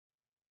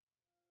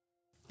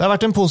Det har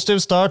vært en positiv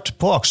start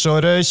på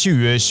aksjeåret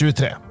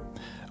 2023.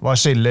 Hva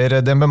skiller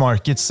DNB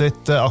Markets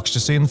sitt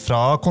aksjesyn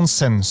fra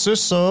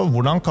konsensus, og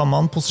hvordan kan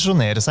man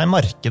posisjonere seg i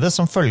markedet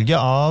som følge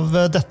av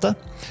dette?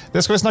 Det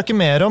skal vi snakke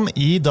mer om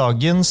i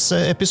dagens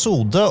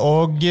episode,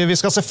 og vi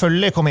skal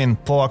selvfølgelig komme inn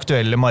på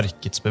aktuelle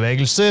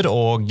markedsbevegelser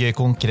og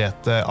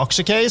konkrete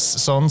aksjecase,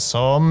 sånn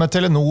som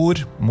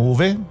Telenor,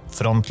 Movi,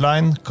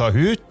 Frontline,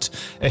 Kahoot,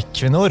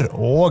 Equinor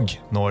og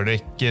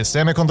Nordic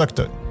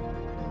Semiconductor.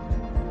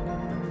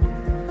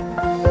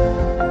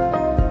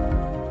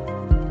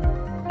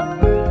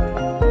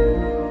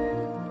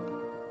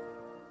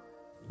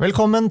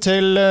 Velkommen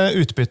til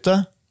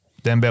Utbytte,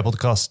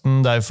 DNB-podcasten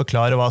der vi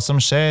forklarer hva som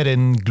skjer i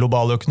den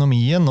globale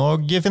økonomien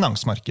og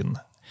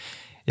finansmarkedene.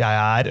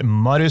 Jeg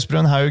Marius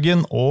Brun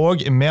Haugen,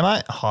 og med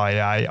meg har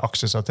jeg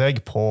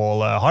aksjestrateg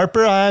Paul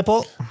Harper. Hei,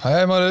 Paul.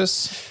 Hei, Marius.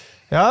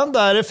 Ja,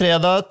 det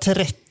fredag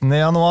 13.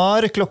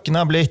 januar. Klokken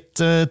blitt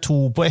 2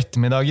 på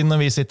ettermiddagen når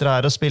vi sitter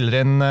her og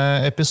spiller inn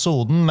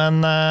episoden,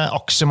 men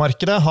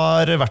aksjemarkedet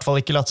har i hvert fall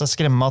ikke latt seg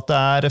skremme at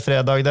det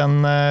fredag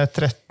den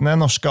 13.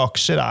 Norske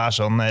aksjer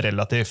sånn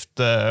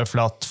relativt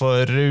flatt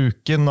for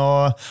uken,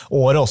 og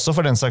året også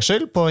for den saks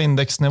skyld, på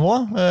indeksnivå.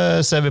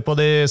 Ser vi på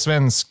de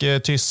svenske,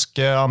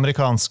 tyske,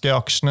 amerikanske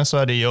aksjene,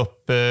 så de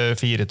opp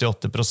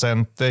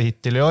 4-8%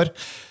 hittil i år.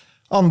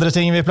 Andre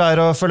ting vi pleier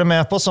å følge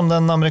med på, som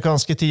den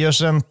amerikanske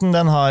 10-årsrenten,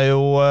 den har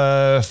jo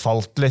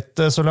falt litt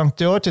så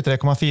langt i år, til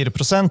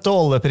 3,4%,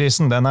 og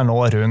oljeprisen den nå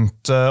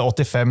rundt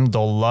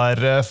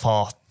 $85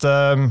 fat.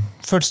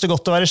 Føles det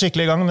godt å være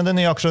skikkelig i gang med det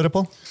nye aksjeåret,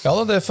 Paul? Ja,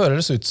 det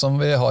føles ut som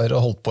vi har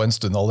holdt på en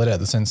stund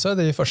allerede, synes jeg.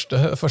 De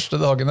første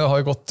dagene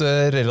har gått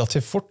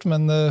relativt fort,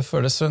 men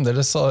føles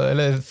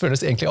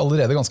egentlig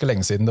allerede ganske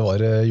lenge siden det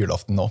var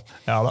julaften nå.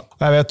 Ja da.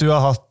 Jeg vet du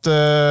har hatt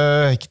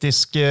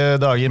hektiske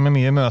dager med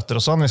mye møter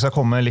og sånn. Vi skal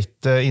komme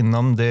litt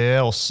innom det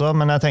også,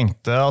 men jeg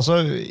tenkte,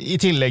 altså, i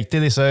tillegg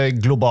til disse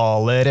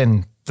globale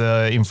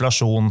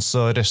inflasjons-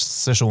 og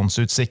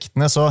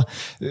resesjonsutsiktene, så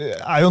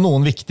jo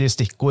noen viktige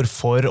stikkord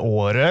for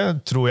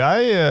året, tror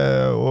jeg,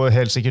 og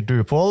helt sikkert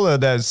du, Paul.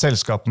 Det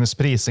selskapenes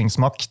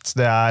prisingsmakt,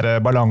 det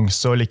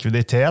balanse og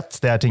likviditet,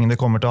 det ting det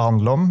kommer til å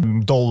handle om.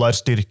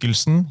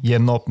 Dollarstyrkelsen,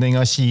 gjenåpning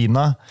av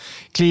Kina,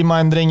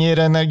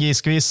 klimaendringer,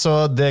 energiskvis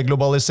og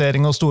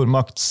deglobalisering og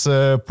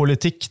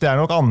stormaktspolitikk, det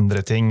nok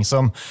andre ting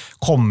som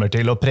kommer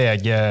til å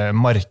prege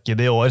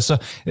markedet i år. Så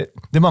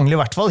det mangler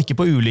i hvert fall ikke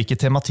på ulike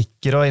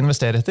tematikker å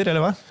investere etter,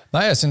 eller hva?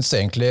 Nei, jeg synes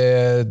egentlig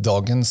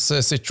dagens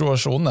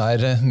situasjon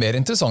mer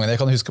interessant enn jeg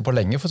kan huske på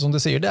lenge, for som du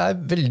sier, det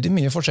veldig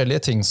mye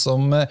forskjellige ting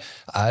som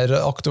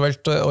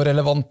aktuelt og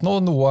relevant nå.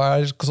 Noe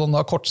sånn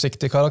av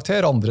kortsiktig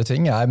karakter, andre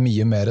ting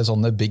mye mer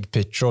sånne big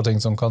picture og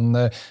ting som kan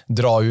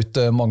dra ut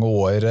mange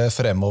år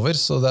fremover,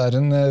 så det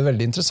en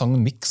veldig interessant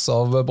mix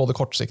av både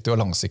kortsiktige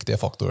og langsiktige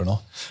faktorer nå.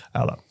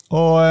 Ja da.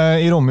 Og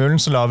i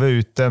romjulen så la vi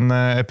ut en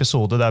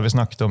episode der vi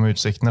snakket om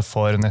utsiktene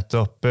for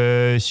nettopp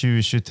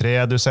 2023.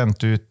 Du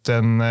sendte ut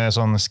en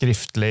sånn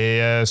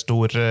skriftlig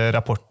stor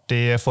rapport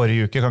i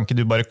forrige uke. Kan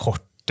ikke du bare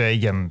kort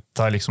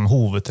gjenta liksom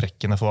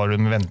hovedtrekkene for hva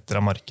du venter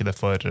av markedet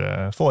for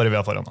året vi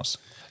har foran oss?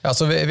 Ja,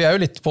 så vi jo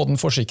litt på den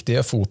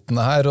forsiktige foten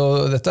her,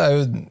 og dette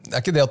jo,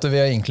 ikke det at vi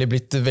har egentlig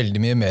blitt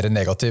veldig mye mer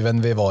negative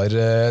enn vi var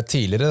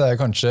tidligere. Det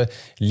kanskje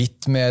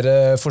litt mer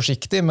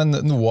forsiktig, men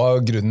noe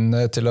av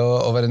grunnen til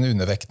å være en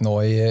undervekt nå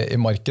i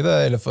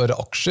markedet, eller for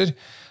aksjer,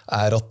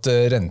 at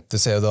rente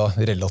ser da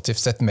relativt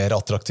sett mer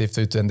attraktivt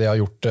ut enn det har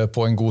gjort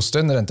på en god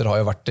stund. Renter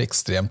har jo vært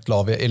ekstremt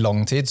lave i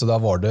lang tid, så da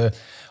var det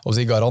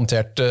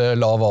garantert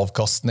lav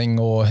avkastning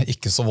og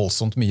ikke så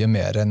voldsomt mye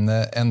mer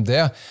enn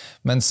det.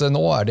 Mens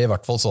nå det i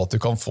hvert fall så at du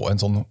kan få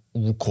en sånn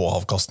OK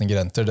avkastning i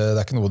renter.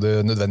 Det ikke noe du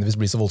nødvendigvis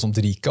blir så voldsomt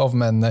rik av,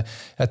 men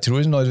jeg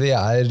tror når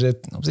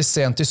vi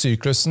sent i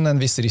syklusen,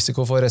 en viss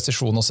risiko for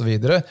resesjon og så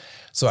videre,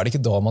 så det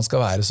ikke da man skal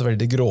være så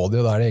veldig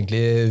grådig, og da det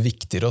egentlig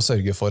viktigere å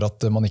sørge for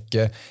at man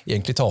ikke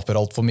egentlig taper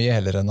alt for mye,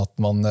 heller enn at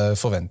man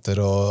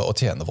forventer å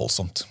tjene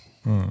voldsomt.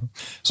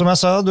 Som jeg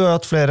sa, du har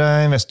hatt flere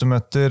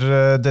investormøter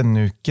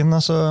denne uken.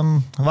 Altså,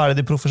 hva det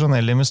de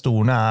profesjonelle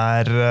investorene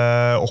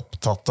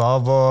opptatt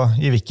av, og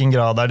i hvilken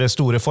grad det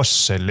store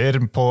forskjeller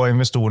på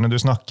investorene du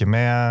snakker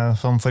med,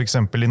 som for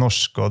eksempel de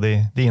norske og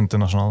de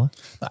internasjonale?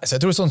 Nei, så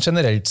jeg tror sånn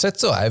generelt sett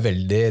så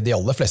de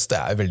aller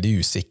fleste veldig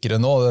usikre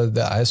nå.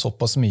 Det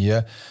såpass mye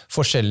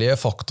forskjellige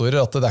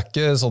faktorer at det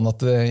ikke sånn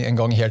at det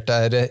en gang helt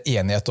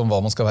enighet om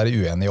hva man skal være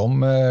uenig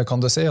om, kan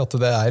du si. At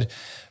det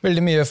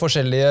veldig mye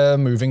forskjellige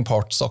moving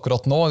parts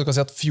akkurat nå. Du kan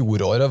si at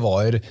fjoråret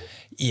var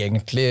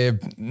egentlig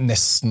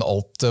nesten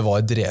alt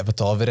var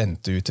drevet av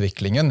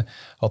renteutviklingen.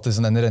 At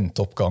den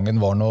renteoppgangen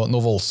var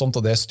noe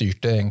voldsomt, og det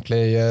styrte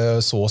egentlig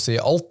så å si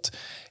alt.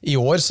 I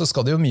år så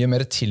skal det jo mye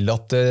mer til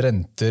at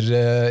renter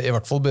i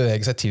hvert fall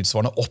beveger seg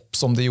tilsvarende opp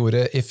som de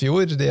gjorde i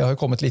fjor. De har jo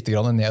kommet litt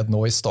ned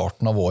nå i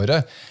starten av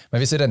året.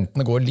 Men hvis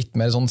rentene går litt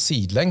mer sånn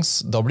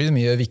sidelengs, da blir det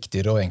mye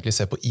viktigere å egentlig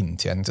se på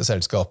inntjening til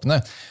selskapene.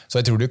 Så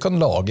jeg tror du kan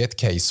lage et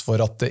case for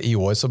at i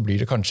år så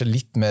blir det kanskje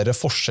litt mer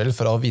forskjell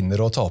fra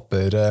vinner- og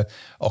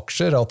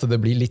taperaksjer, aksjer, at det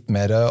blir litt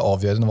mer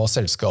avgjørende hva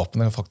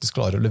selskapene faktisk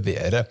klarer å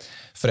levere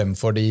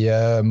fremfor de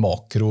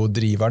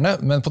makrodriverne.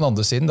 Men på den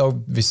andre siden, da,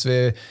 hvis vi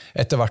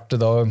etter hvert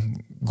da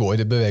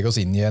beveger oss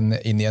inn i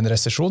en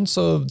resesjon,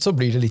 så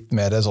blir det litt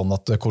mer sånn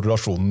at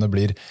korrelasjonene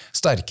blir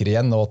sterkere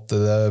igjen, og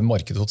at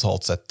markedet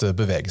totalt sett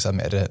beveger seg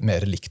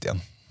mer likt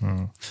igjen.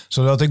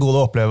 Så du har til gode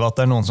å oppleve at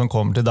det noen som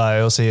kommer til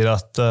deg og sier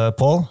at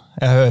Pål,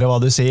 jeg hører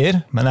hva du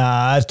sier, men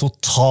jeg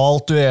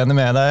totalt uenig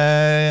med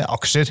deg,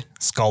 aksjer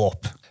skal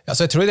opp. Ja,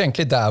 så jeg tror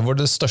egentlig der hvor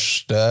det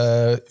største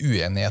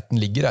uenigheten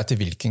ligger til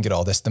hvilken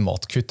grad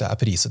estimatkutt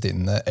priset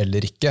inn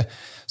eller ikke.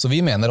 Så vi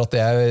mener at det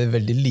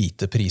veldig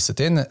lite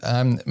priset inn,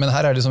 men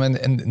her det som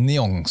en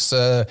nyanse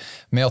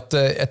med at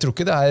jeg tror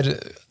ikke det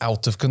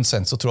out of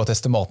consensus å tro at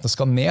estimatene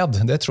skal ned.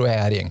 Det tror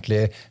jeg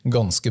egentlig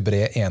ganske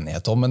bred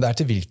enighet om, men det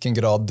til hvilken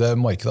grad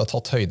markedet har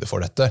tatt høyde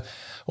for dette.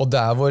 Og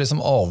der hvor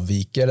liksom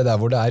avviker, eller der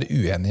hvor det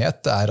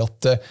uenighet,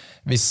 at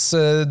hvis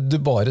du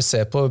bare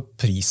ser på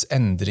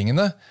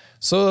prisendringene,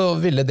 så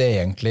ville det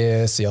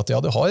egentlig si at ja,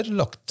 du har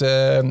lagt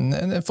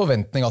en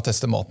forventning at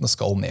estimatene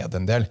skal ned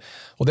en del.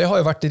 Og det har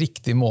jo vært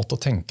riktig måte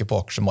å tenke på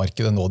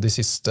aksjemarkedet nå de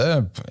siste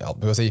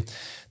 10,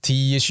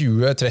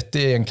 20,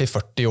 30, egentlig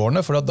 40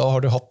 årene, for da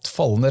har du hatt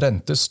fallende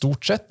renter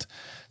stort sett.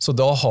 Så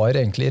da har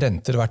egentlig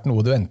renter vært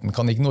noe du enten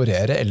kan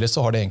ignorere, eller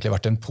så har det egentlig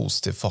vært en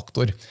positiv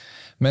faktor.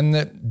 Men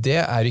det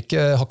har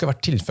ikke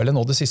vært tilfellet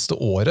nå det siste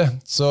året.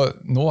 Så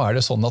nå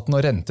det sånn at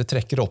når rente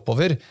trekker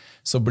oppover,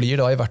 så blir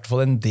da i hvert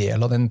fall en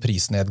del av den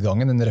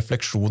prisnedgangen en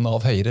refleksjon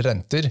av høyere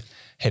renter,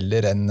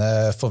 heller enn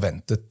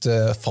forventet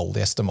fall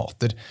i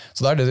estimater.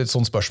 Så da det et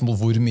sånt spørsmål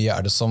hvor mye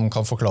det som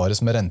kan forklares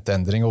med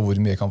renteendring, og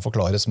hvor mye kan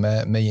forklares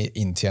med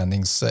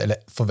eller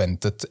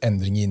forventet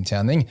endring i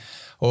inntjening.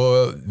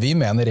 Og vi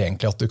mener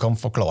egentlig at du kan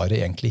forklare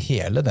egentlig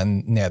hele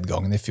den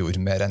nedgangen i fjor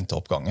med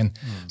renteoppgangen.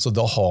 Så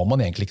da har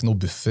man egentlig ikke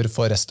noe buffer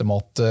for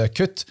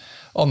estimatkutt.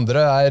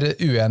 Andre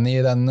uenig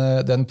i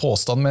den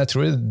påstanden, men jeg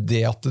tror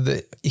det at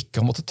det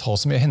ikke har måttet ta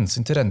så mye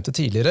hensyn til rente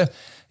tidligere,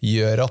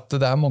 gjør at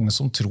det mange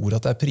som tror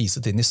at det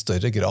priset inn i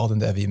større grad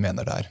enn det vi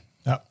mener det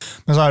Ja.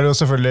 Men så det jo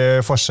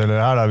selvfølgelig forskjeller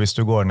her da, hvis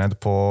du går ned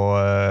på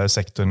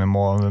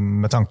sektornivå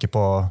med tanke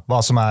på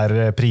hva som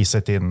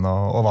priset inn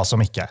og hva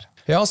som ikke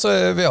Ja, så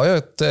vi har jo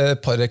et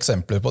par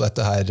eksempler på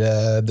dette her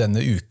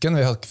denne uken.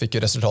 Vi fikk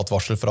jo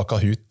resultatvarsel fra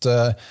Kahoot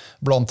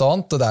blant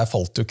annet. Der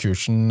falt jo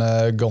kursen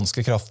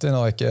ganske kraftig.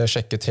 Nå har jeg ikke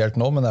sjekket helt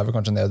nå, men det vel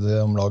kanskje ned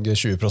om lag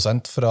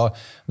 20% fra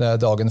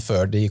dagen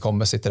før de kom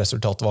med sitt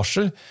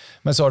resultatvarsel.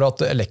 Men så har du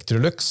hatt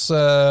Electrolux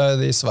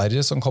i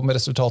Sverige som kom med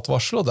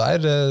resultatvarsel, og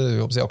der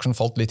aksjen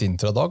falt litt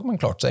intradag,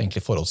 men klarte seg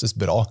egentlig forholdsvis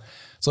bra.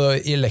 Så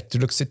i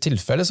Electrolux sitt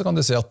tilfelle så kan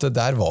du si at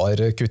der var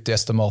kutt i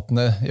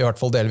estimatene i hvert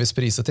fall delvis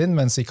priset inn,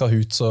 mens i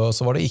Kahoot så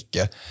var det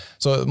ikke.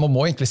 Så man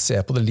må egentlig se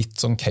på det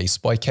litt sånn case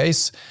by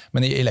case,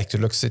 men i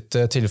Electrolux sitt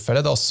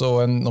tilfelle da,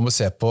 så når vi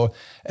ser på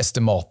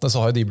estimatene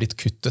så har jo de blitt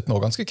kuttet nå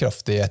ganske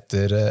kraftig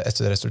etter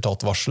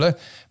resultatvarselet,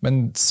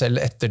 men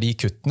selv etter de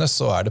kuttene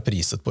så det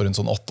priset på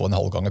rundt sånn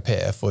 8,5 ganger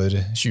PE for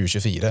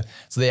 2024.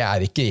 Så det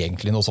ikke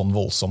egentlig noe sånn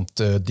voldsomt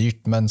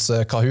dyrt, mens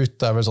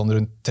Kahoot vel sånn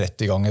rundt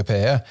 30 ganger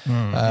PE,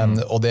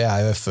 og det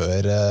jo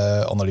før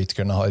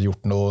analytikerne har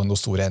gjort noen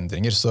store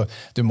endringer. Så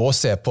du må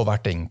se på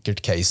hvert enkelt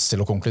case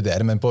til å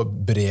konkludere, men på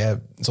bred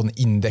sånn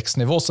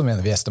indeksnivå så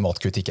mener vi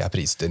estimatkutt ikke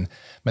priset inn.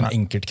 Men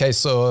enkelt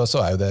case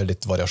så jo det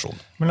litt variasjon.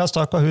 Men la oss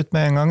ta Kahoot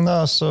med en gang da.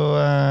 Så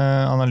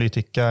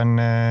analytikeren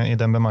i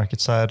den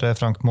bemarkeds her,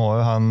 Frank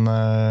Maaø, han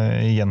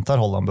gjentar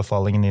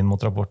holdanbefalingen inn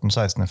mot rapporten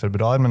 16.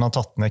 februar, men han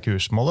tatt ned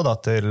kursmålet da,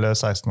 til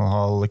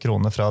 16,5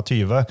 kroner fra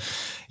 20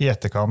 i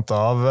etterkant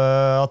av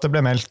at det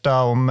ble meldt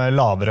da, om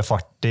lavere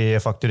fart i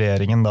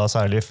faktureringen, da,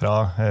 særlig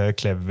fra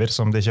Clever,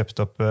 som de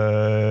kjøpte opp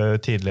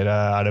tidligere,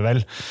 det vel.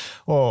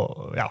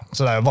 Og, ja,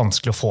 så det jo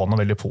vanskelig å få noe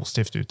veldig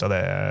positivt ut av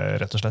det,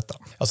 rett og slett.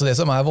 Da. Altså det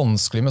som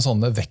vanskelig med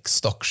sånne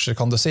vekstaksjer,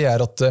 kan du si,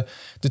 at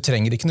du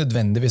trenger ikke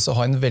nødvendigvis å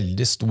ha en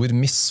veldig stor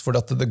miss, for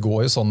det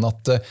går jo sånn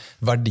at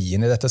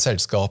verdien i dette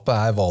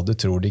selskapet hva du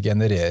tror de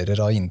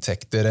genererer av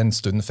inntekter en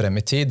stund frem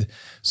i tid.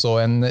 Så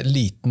en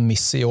liten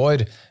miss i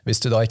år, hvis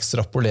du da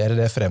ekstrapolerer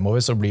det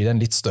fremover, så blir det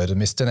en litt større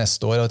miss til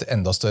neste år, og et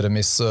enda større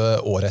miss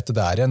året etter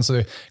der igjen. Så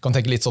du kan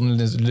tenke litt sånn,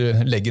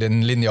 legger en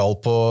linjal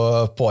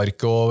på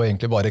arket og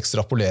egentlig bare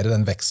ekstrapolere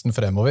den veksten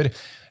fremover.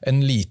 En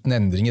liten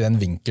endring i den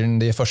vinkelen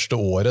de første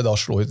året da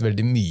slår ut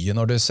veldig mye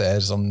når du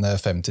ser sånn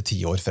 5 til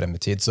 10 år frem i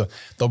tid. Så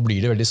da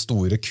blir det veldig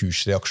store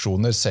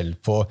kursreaksjoner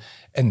selv på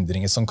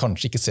endringer som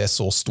kanskje ikke ser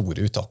så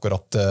store ut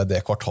akkurat det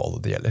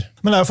kvartalet det gjelder.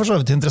 Men det jo for så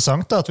vidt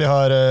interessant da, at vi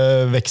har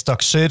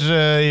vekstaksjer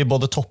i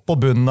både topp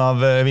og bunn av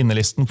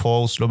vinnerlisten på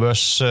Oslo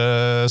Børs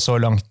så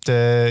langt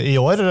i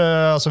år.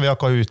 Altså vi har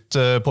Kahoot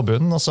på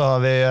bunn, og så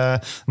har vi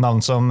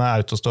navn som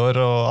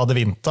Autostore og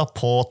Adevinta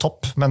på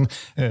topp. Men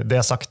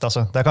det sagt,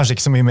 altså, det kanskje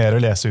ikke så mye mer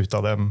å lese lese ut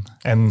av det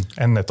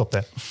enn nettopp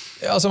det?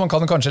 Ja, altså man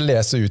kan kanskje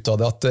lese ut av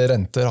det at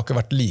renter har ikke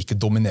vært like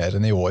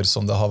dominerende i år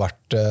som det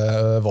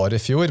var i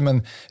fjor,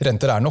 men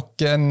renter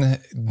nok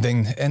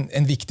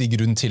en viktig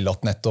grunn til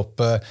at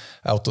nettopp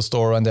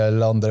Autostore og en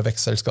del andre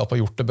vekstselskap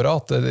har gjort det bra.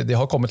 At de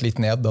har kommet litt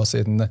ned da,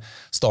 siden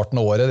starten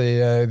av året.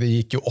 De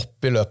gikk jo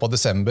opp i løpet av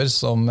desember,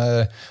 som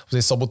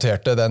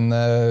saboterte den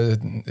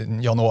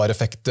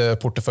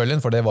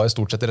januareffektporteføljen, for det var jo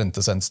stort sett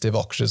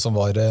rentesensitive aksjer som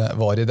var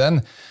i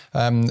den.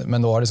 Men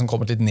nå har det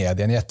kommet litt ned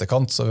igjen i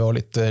etterkant, så vi var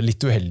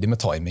litt uheldige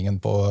med timingen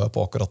på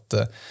akkurat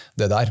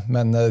det der.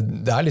 Men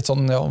det litt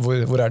sånn, ja,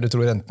 hvor du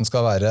tror renten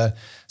skal være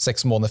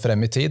 6 måneder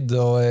frem i tid,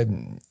 og jeg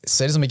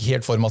ser ikke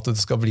helt for meg at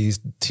det skal bli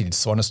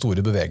tilsvarende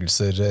store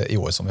bevegelser i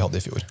år som vi hadde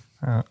i fjor.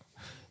 Ja.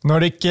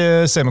 Nordic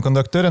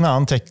Semiconductor, en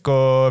annen tech-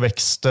 og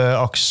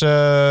vekstaksje,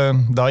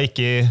 da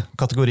ikke i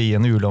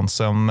kategorien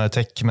ulønnsom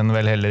tech, men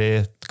vel heller i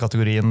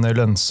kategorien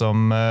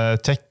lønnsom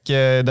tech.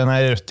 Den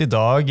rødt i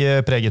dag,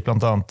 preget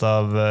blant annet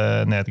av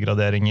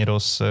nedgraderinger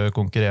hos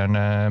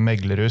konkurrerende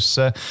meglerhus.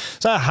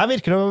 Så her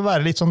virker det å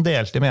være litt sånn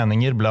delte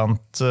meninger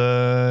blant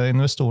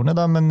investorene,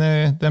 da, men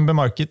i DNB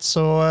Markets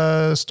så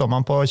står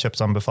man på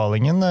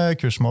kjøpsanbefalingen.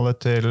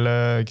 Kursmålet til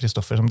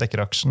Kristoffer som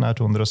dekker aksjen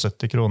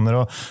 270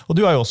 kroner, og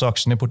du har jo også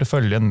aksjen i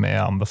porteføljen med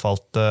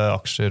anbefalte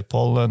aksjer.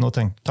 Pål,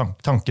 noen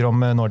tanker om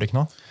Nordic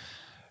nå?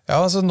 Ja,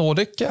 altså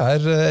Nordic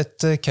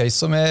et case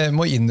som jeg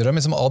må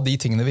innrømme, av de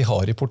tingene vi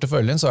har i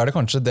porteføljen, så det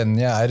kanskje den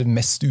jeg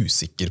mest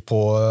usikker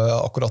på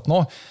akkurat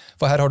nå.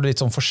 For her har du litt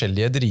sånn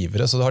forskjellige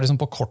drivere, så du har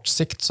på kort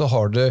sikt så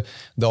har du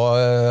da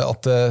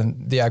at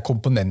de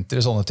komponenter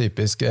i sånne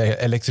typiske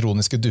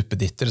elektroniske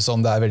duppeditter som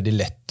det veldig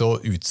lett å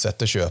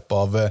utsette kjøp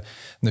av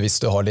hvis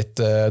du har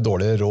litt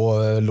dårlig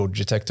råd.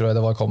 Logitech tror jeg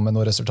det kom med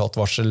noe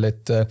resultatvarsel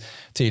litt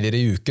tidligere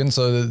i uken,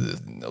 så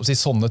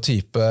sånne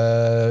type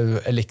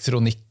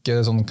elektronikk,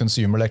 sånn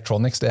consumer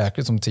electronics, det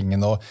ikke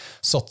tingen å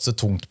satse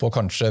tungt på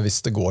kanskje hvis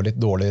det går litt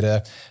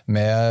dårligere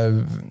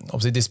med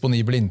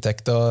disponible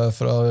inntekter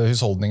fra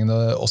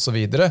husholdningene og så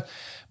videre.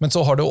 Men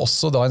så har du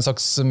også da en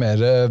slags mer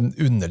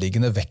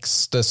underliggende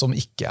vekst som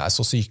ikke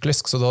så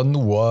syklisk. Så da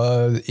noe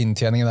av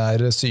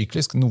inntjeningen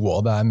syklisk, noe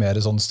av det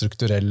mer sånn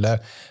strukturelle,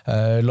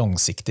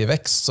 langsiktig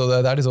vekst. Så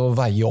det liksom å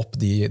veie opp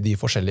de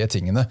forskjellige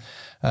tingene.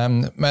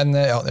 Men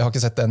ja, jeg har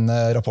ikke sett den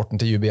rapporten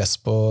til UBS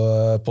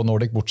på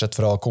Nordic, bortsett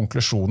fra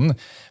konklusjonen.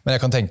 Men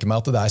jeg kan tenke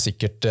meg at det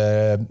sikkert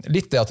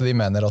litt det at de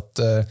mener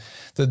at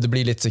det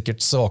blir litt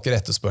sikkert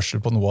svakere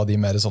etterspørsel på noe av de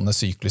mer sånne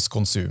syklisk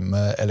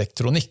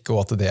konsumelektronikk,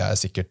 og at det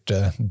sikkert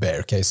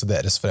bear case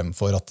deres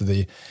fremfor at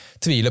de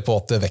tviler på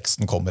at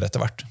veksten kommer etter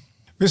hvert.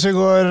 Hvis vi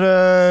går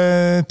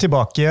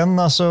tilbake igjen,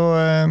 altså,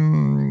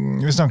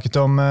 vi snakket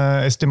om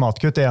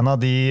estimatkutt, en av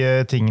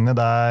de tingene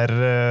der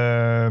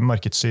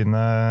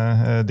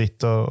markedssynet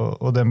ditt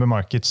og DNB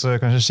Markets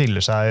kanskje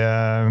skiller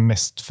seg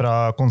mest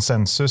fra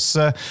konsensus.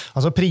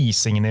 Altså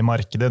prisingen i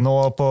markedet nå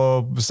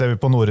ser vi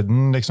på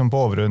Norden liksom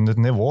på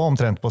overrundet nivå,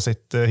 omtrent på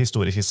sitt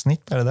historiske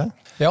snitt, det det?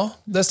 Ja,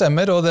 det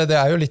stemmer, og det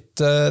jo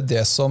litt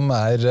det som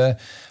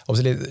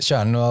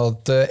kjernen av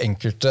at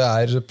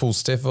enkelte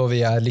positiv og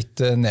vi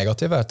litt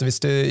negative, at hvis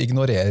du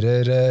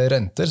ignorerer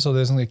renter, så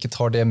du ikke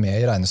tar det med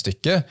i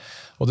regnestykket,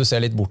 og du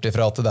ser litt bort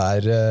ifra at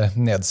det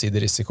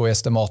nedsiderisiko i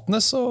estimatene,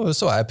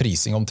 så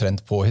prising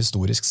omtrent på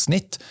historisk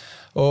snitt.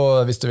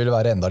 Og hvis du vil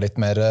være enda litt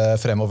mer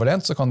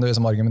fremoverlent, så kan du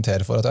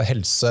argumentere for at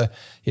helse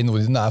i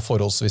Norden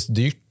forholdsvis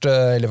dyrt,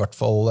 eller i hvert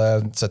fall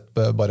sett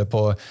bare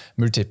på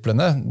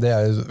multiplene. Det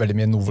jo veldig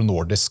mye Novo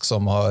Nordisk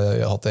som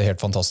har hatt en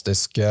helt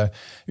fantastisk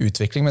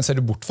utvikling, men ser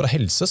du bort fra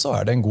helse, så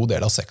det en god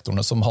del av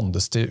sektorene som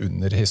handles til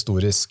under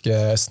historisk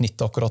snitt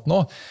akkurat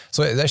nå.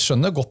 Så jeg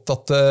skjønner godt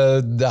at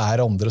det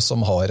andre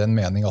som har en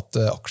mening at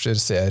aksjer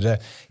ser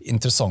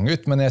interessante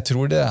ut, men jeg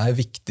tror det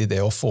viktig det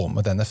å få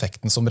med den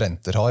effekten som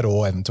renter har,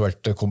 og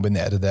eventuelt kombinere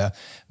det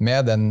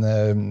med den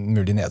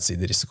mulige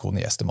nedsiderisikoen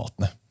i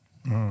estimatene.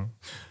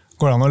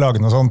 Går det an å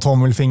lage noen sånn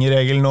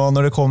tommelfingerregel nå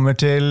når det kommer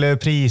til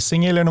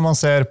prising, eller når man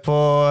ser på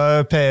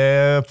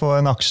PE på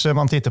en aksje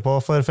man titter på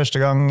for første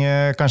gang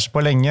kanskje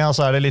på lenge, og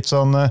så det litt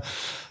sånn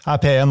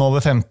PE-en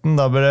over 15,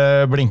 da bør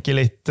det blinke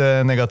litt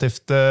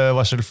negativt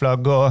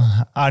varselflagg, og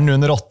den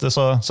under 8,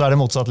 så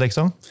det motsatt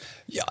liksom?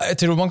 Ja, jeg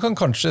tror man kan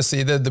kanskje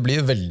si det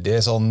blir veldig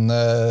sånn,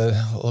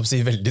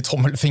 veldig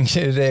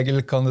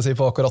tommelfingerregel kan du si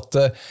på akkurat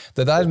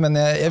det der, men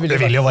det vil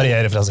jo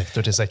variere fra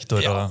sektor til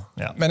sektor. Ja.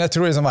 Ja. Men jeg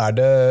tror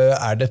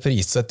det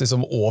priset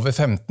over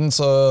 15,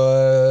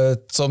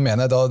 så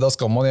mener jeg da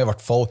skal man i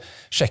hvert fall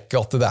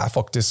sjekke at det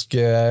faktisk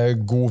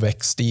god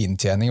vekst i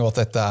inntjening, og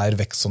at dette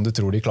vekst som du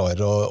tror de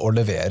klarer å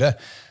levere.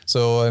 Så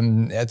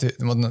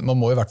man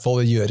må i hvert fall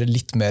gjøre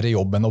litt mer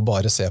jobb enn å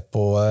bare se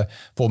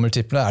på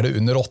multiplene. Det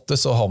under 8,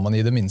 så har man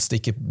i det minste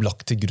ikke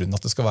lagt til grunn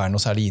at det skal være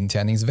noe særlig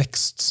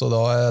inntjeningsvekst, så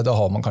da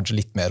har man kanskje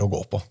litt mer å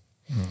gå på.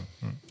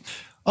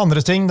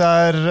 Andre ting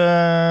der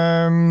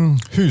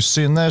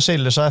hussynet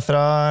skiller seg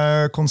fra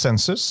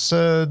konsensus,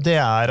 det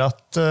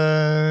at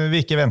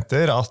vi ikke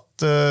venter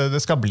at det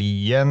skal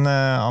bli en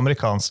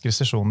amerikansk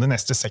resesjon de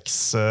neste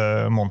 6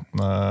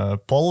 månedene.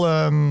 Pål,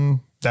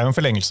 Det jo en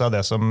forlengelse av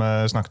det som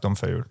snakket om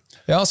før jul.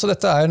 Ja, så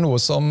dette noe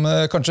som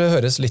kanskje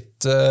høres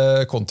litt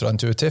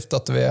kontraintuitivt,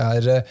 at vi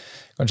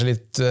kanskje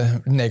litt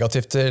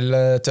negativt til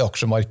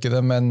aksjemarkedet,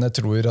 men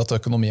tror at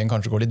økonomien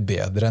kanskje går litt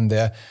bedre enn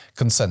det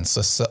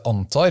konsensus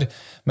antar.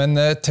 Men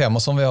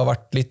tema som vi har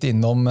vært litt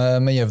innom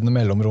med jevne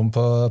mellomrom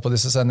på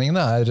disse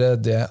sendingene,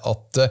 det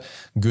at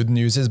good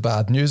news is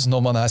bad news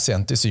når man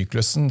sent i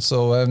syklusen.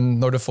 Så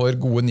når du får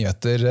gode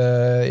nyheter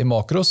i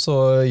makro,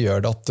 så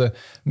gjør det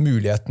at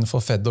muligheten for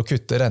Fed å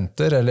kutte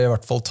renter, eller i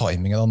hvert fall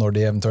timingen av når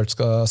de eventuelt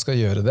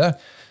skal gjøre det,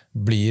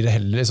 blir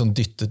heller liksom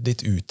dyttet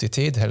litt ut i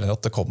tid, heller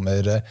at det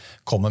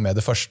kommer med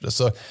det første.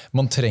 Så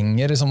man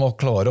trenger liksom å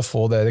klare å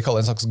få det de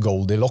kaller en slags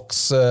Goldilocks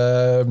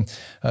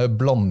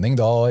blanding,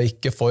 da,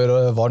 ikke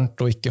for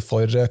varmt og ikke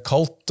for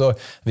kaldt.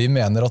 Og vi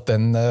mener at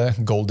den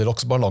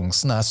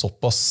Goldilocks-balansen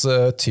såpass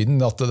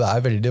tynn at det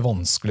veldig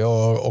vanskelig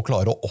å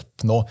klare å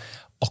oppnå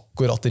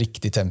akkurat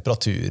riktig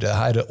temperatur.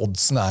 Her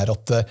oddsen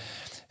at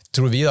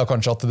tror vi da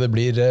kanskje at det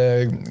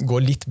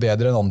går litt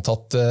bedre enn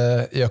antatt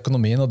i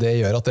økonomien, og det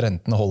gjør at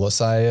rentene holder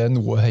seg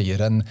noe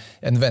høyere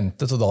enn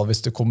ventet, og da hvis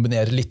du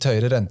kombinerer litt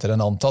høyere renter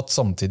enn antatt,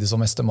 samtidig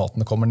som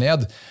estimatene kommer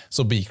ned,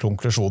 så blir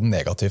konklusjonen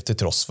negativ til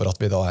tross for at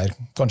vi da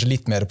kanskje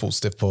litt mer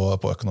positiv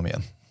på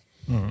økonomien.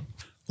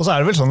 Og så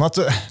det vel sånn at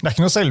det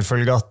ikke noe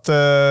selvfølge at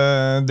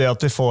det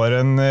at vi får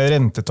en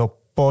rentetopp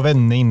og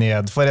vending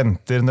ned for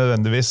renter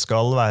nødvendigvis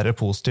skal være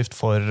positivt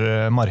for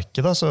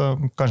markedet, så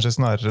kanskje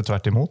snarere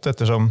tvert imot,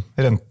 ettersom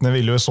rentene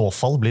vil jo i så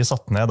fall bli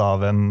satt ned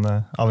av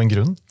en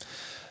grunn.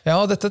 Ja,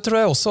 dette tror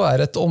jeg også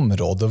et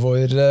område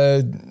hvor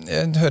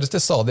høres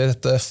det stadig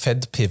dette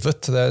Fed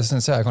pivot. Det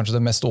synes jeg kanskje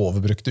det mest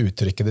overbrukte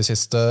uttrykket de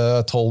siste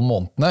 12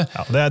 månedene.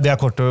 Ja, det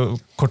kort og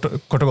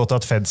godt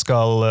at Fed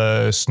skal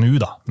snu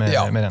da, med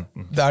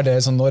renten. Det det,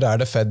 så når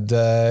det Fed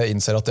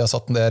innser at de har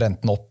satt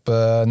renten opp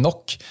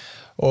nok?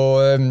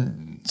 Og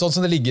sånn som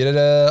det ligger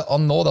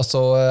an nå, da,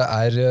 så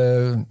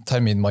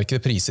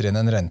terminmarkedet priser inn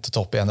en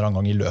rentetopp en eller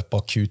annen gang i løpet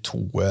av Q2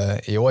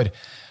 i år.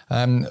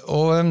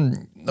 Og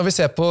når vi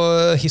ser på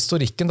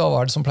historikken, da,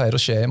 hva det som pleier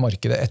å skje i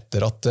markedet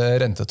etter at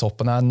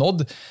rentetoppen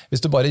nådd?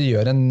 Hvis du bare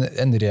gjør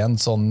en ren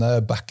sånn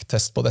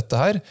backtest på dette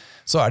her,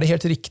 så det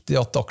helt riktig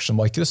at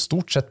aksjemarkedet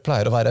stort sett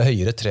pleier å være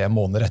høyere 3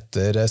 måneder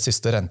etter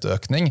siste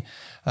renteøkning.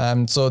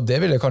 Så det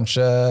ville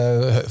kanskje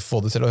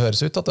få det til å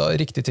høres ut at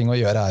riktig ting å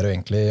gjøre jo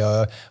egentlig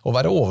å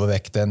være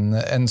overvekt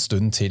en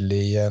stund til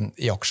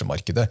i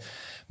aksjemarkedet.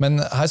 Men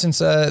her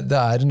synes jeg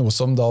det noe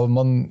som da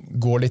man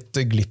går litt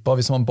glipp av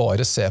hvis man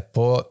bare ser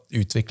på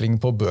utviklingen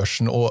på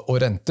børsen og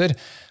renter.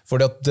 For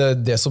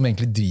det som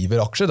egentlig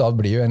driver aksjer da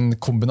blir jo en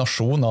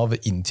kombinasjon av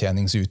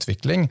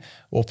inntjeningsutvikling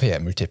og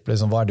PE-multipler.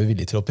 Hva du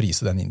villig til å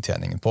prise den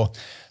inntjeningen på?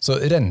 Så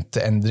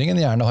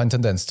renteendringen gjerne har en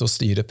tendens til å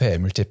styre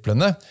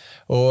PE-multiplene,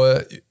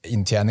 og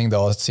inntjening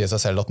da sier seg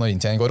selv at når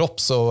inntjening går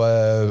opp, så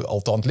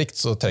alt annet likt,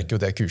 så trekker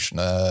jo det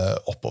kursene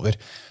oppover.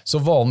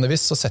 Så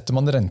vanligvis så setter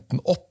man renten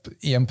opp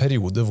i en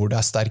periode hvor det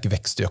sterk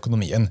vekst i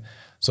økonomien.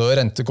 Så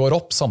rente går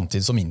opp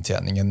samtidig som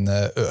inntjeningen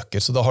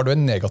øker. Så da har du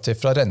en negativ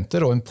fra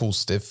renter og en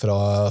positiv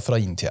fra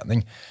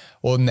inntjening.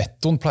 Og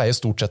nettoen pleier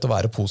stort sett å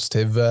være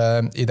positiv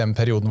i den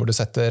perioden hvor du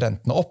setter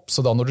rentene opp. Så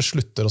da når du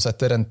slutter å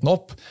sette rentene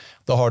opp,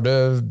 da har du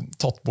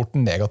tatt bort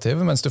den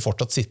negative, mens du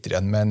fortsatt sitter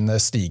igjen med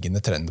en stigende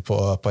trend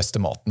på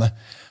estimatene.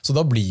 Så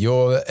da blir jo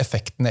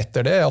effekten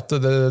etter det at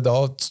det da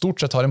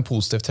stort sett har en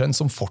positiv trend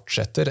som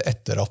fortsetter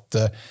etter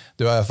at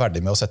du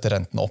ferdig med å sette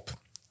rentene opp.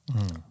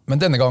 Men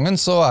denne gangen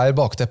så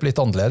bakteppet litt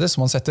annerledes.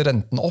 Man setter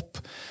renten opp,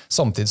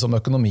 samtidig som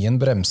økonomien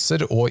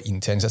bremser og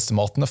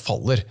inntjeningsestimatene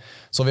faller.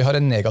 Så vi har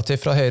en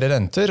negativ fra høyere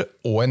renter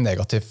og en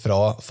negativ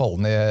fra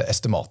fallende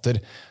estimater.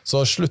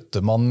 Så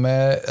slutter man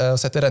med å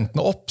sette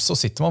rentene opp, så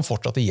sitter man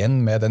fortsatt igjen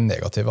med den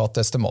negative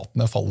at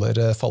estimatene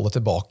faller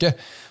tilbake.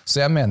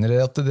 Så jeg mener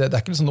at det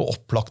ikke liksom noe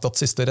opplagt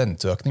at siste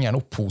renteøkning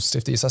noe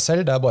positivt i seg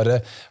selv. Det bare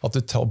at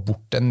du tar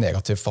bort en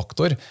negativ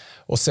faktor.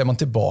 Og ser man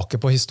tilbake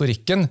på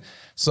historikken,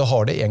 så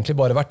har det egentlig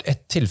bare vært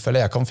ett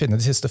tilfelle jeg kan finne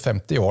de siste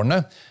 50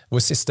 årene,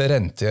 hvor siste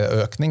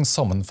renteøkning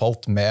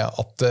sammenfalt med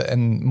at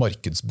en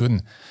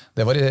markedsbunn.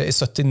 Det var i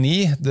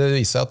 79, det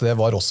viser seg at det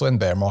var også en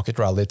bear market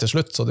rally til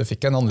slutt, så du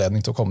fikk en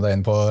anledning til å komme deg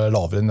inn på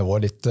lavere nivå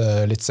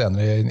litt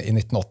senere i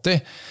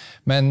 1980.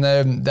 Men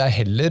det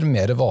heller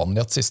mer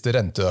vanlig at siste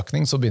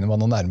renteøkning så begynner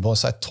man å nærme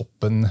seg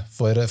toppen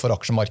for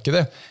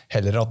aksjemarkedet,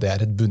 heller at det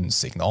et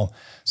bunnsignal.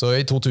 Så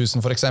i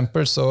 2000 for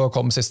eksempel så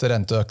kom siste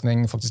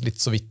renteøkning faktisk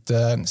litt så vidt,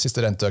 siste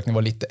renteøkning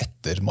var litt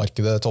etter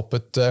markedet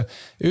toppet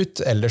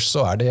ut, ellers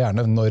så det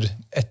gjerne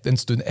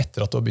en stund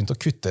etter at du har begynt å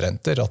kutte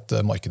renter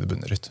at markedet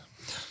bunner ut.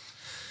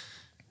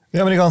 De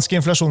amerikanske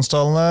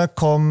inflasjonstallene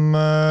kom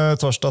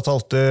torsdag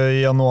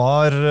 12.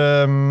 januar.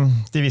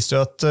 De viste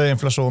jo at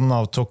inflasjonen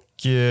avtok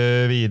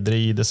videre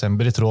i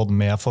desember i tråd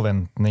med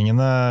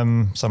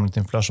forventningene. Samlet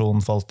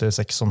inflasjon falt til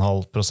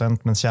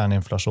 6,5%, mens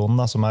kjerneinflasjonen,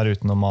 da, som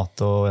utenom mat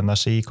og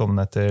energi, kom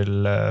ned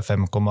til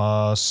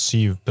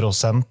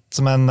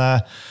 5,7%. Men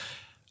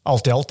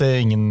alt i alt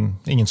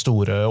ingen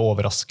store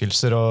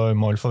overraskelser, og vi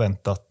må vel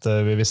forvente at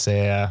vi vil se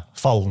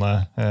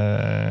fallende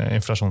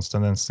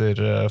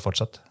inflasjonstendenser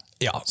fortsatt.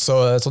 Ja,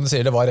 så som du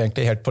sier, det var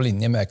egentlig helt på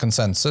linje med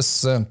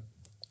konsensus.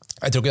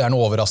 Jeg tror ikke det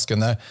noe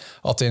overraskende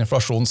at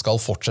inflasjonen skal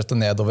fortsette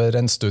nedover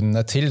en stund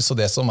til, så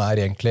det som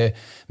egentlig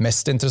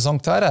mest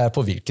interessant her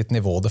på hvilket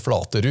nivå det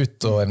flater ut,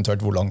 og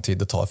eventuelt hvor lang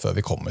tid det tar før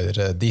vi kommer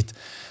dit.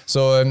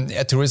 Så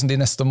jeg tror de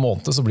neste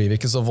månedene så blir vi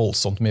ikke så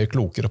voldsomt mye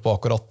klokere på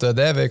akkurat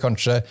det. Vi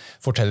kanskje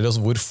forteller oss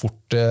hvor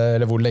fort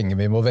eller hvor lenge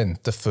vi må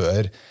vente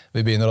før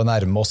vi begynner å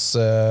nærme oss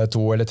 2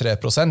 eller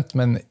 3%,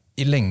 men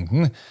i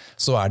lengden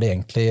så det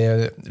egentlig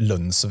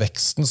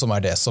lønnsveksten som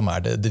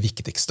det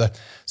viktigste.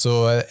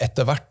 Så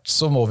etter hvert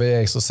så må vi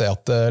se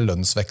at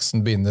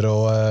lønnsveksten begynner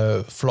å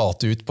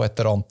flate ut på et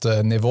eller annet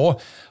nivå.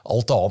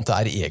 Alt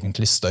annet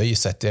egentlig støy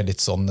sett i en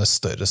litt sånn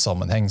større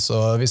sammenheng.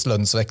 Så hvis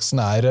lønnsveksten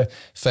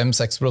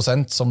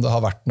 5-6% som det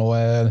har vært nå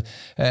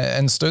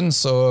en stund,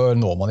 så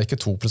når man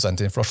ikke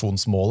 2%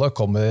 inflasjonsmålet.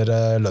 Kommer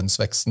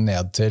lønnsveksten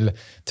ned til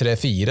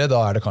 3-4, da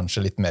det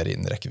kanskje litt mer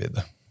innen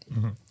rekkevidde.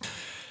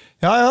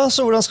 Ja,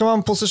 så hvordan skal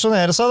man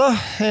posisjonere seg da,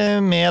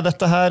 med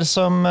dette her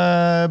som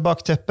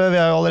bakteppe? Vi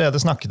har jo allerede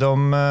snakket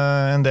om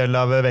en del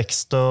av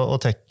vekst-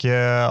 og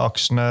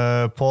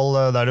tech-aksjene,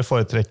 Pål, der du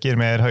foretrekker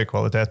mer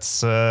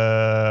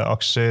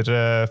høykvalitetsaksjer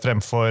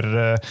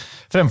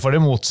fremfor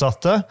det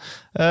motsatte.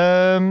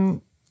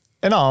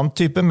 En annen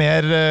type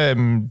mer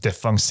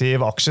defensiv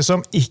aksje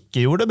som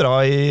ikke gjorde det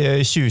bra i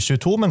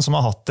 2022, men som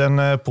har hatt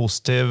en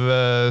positiv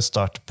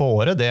start på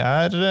året, det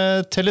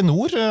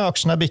Telenor.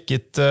 Aksjen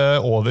bikket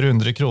over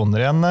 100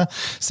 kroner igjen.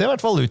 Ser i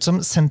hvert fall ut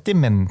som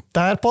sentimentet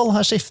her, Pål,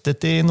 har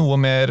skiftet i noe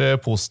mer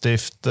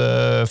positivt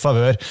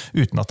favør,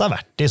 uten at det har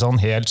vært de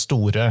sånn helt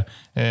store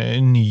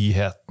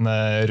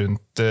nyhetene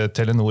rundt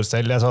Telenor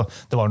selv. Altså,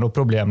 det var noe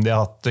problem de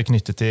har hatt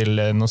knyttet til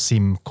noe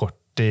SIM-kort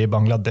i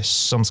Bangladesh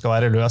som skal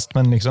være løst,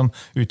 men liksom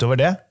utover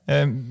det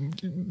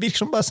virker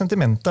som bare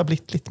sentimentet har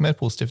blitt litt mer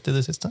positivt i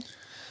det siste.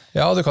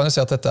 Ja, du kan jo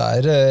si at dette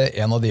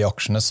en av de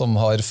aksjene som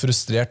har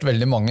frustrert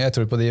veldig mange. Jeg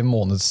tror på de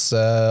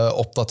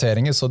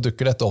månedsoppdateringer så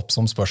dukker dette opp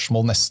som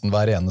spørsmål nesten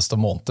hver eneste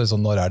måned, så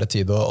når det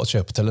tid å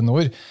kjøpe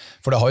Telenor?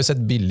 For det har jo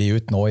sett billig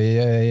ut nå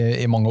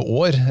i mange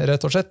år,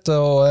 rett og slett,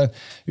 og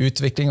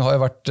utviklingen har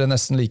jo vært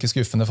nesten like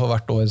skuffende for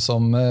hvert år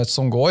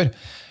som går.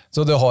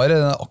 Så du har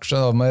en aksje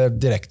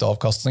med direkte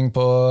avkastning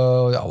på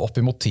opp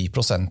imot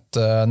 10%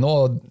 nå.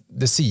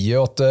 Det sier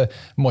jo at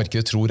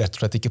markedet tror rett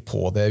og slett ikke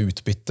på det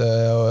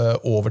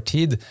utbyttet over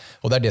tid.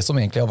 Og det det som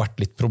egentlig har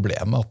vært litt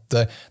problemet,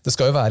 at det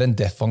skal jo være en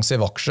defensiv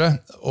aksje,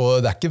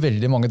 og det ikke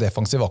veldig mange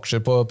defensive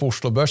aksjer på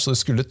Oslo Børs, så du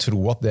skulle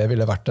tro at det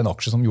ville vært en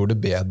aksje som gjorde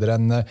det bedre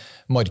enn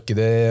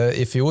markedet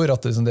i fjor,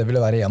 at det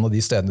ville være en av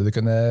de stedene du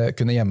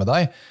kunne gjemme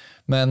deg.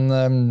 Men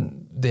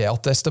det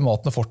at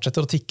estimatene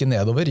fortsetter å tikke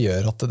nedover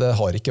gjør at det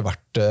har ikke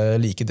vært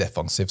like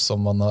defensivt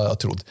som man har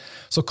trodd.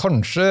 Så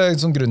kanskje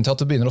grunnen til at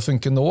det begynner å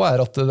funke nå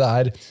at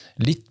det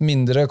litt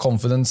mindre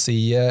confidence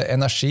i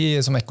energi,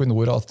 som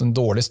Equinor har hatt en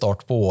dårlig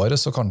start på året,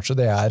 så kanskje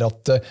det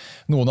at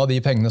noen av de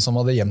pengene som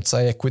hadde gjemt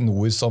seg i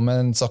Equinor som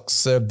en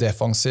slags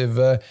defensiv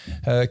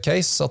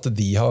case, at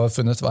de har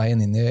funnet veien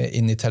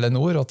inn i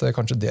Telenor, at det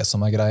kanskje det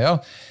som greia.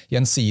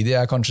 Gjensidig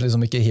kanskje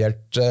liksom ikke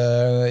helt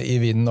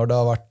i vinden når det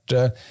har vært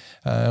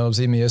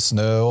mye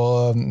snø,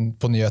 og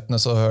på nyhetene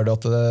så hører du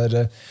at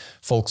det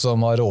folk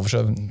som har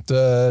oversvømt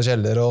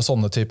kjeller og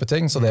sånne type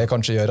ting, så det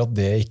kanskje gjør at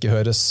det ikke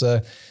høres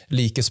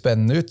like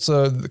spennende ut. Så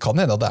det kan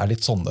hende at det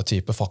litt sånne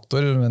type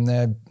faktorer, men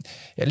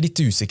jeg litt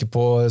usikker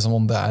på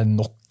om det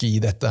nok i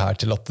dette her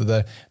til at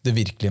det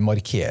virkelig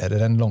markerer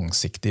en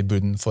langsiktig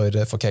bunn for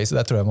case.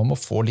 Der tror jeg man må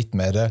få litt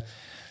mer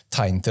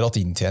tegn til at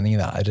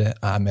inntjeningen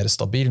mer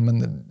stabil, men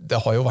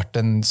det har jo vært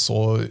en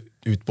så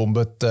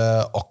utbombet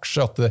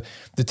aksje at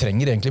det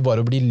trenger egentlig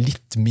bare å bli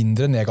litt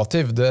mindre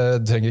negativ.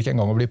 Det trenger ikke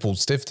engang å bli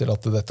positivt til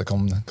at dette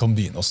kan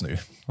begynne å snu.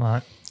 Nei.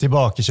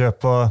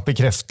 Tilbakekjøp og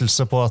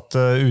bekreftelse på at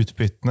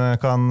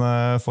utbyttene kan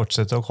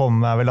fortsette å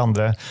komme vel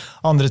andre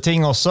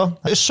ting også.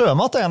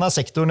 Sjømat en av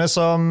sektorene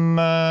som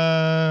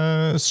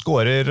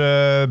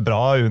skårer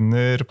bra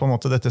under på en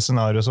måte dette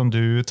scenarioet som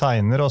du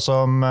tegner, og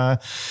som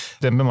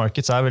DNB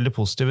Markets veldig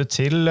positive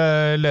til.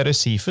 Lerøy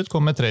Seafood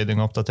kom med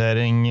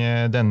tradingoppdatering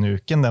denne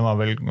uken. Den var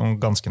vel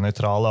ganske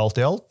nøytral alt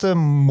i alt.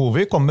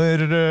 Movi kommer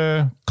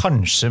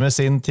kanskje med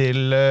sin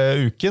til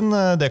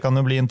uken. Det kan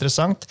jo bli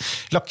interessant.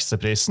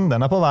 Lakseprisen,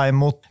 den på vei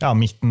mot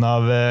midten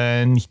av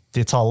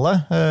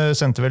 90-tallet.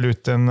 Sendte vel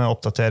ut en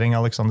oppdatering,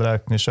 Alexander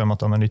Aukne,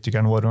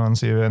 sjømatanalytikeren vår, og han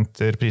sier vi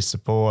venter priser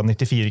på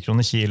 94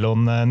 kroner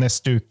kiloen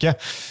neste uke.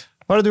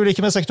 Hva det du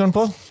liker med sektoren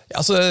på?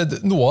 Altså,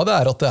 noe av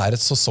det at det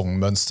et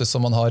sesongmønster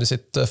som man har i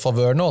sitt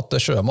favør nå, at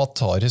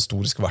sjømat har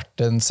historisk vært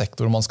en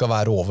sektor man skal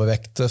være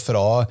overvekt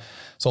fra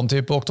sånn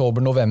type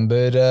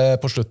oktober-november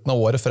på slutten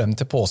av året frem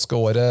til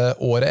påskeåret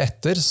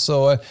etter,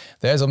 så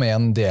det liksom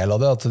en del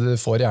av det, at du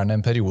får gjerne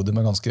en periode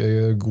med ganske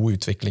god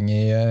utvikling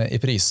i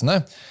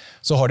prisene.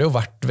 Så har det jo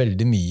vært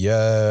veldig mye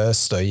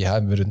støy her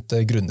rundt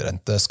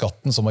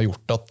grunnrenteskatten som har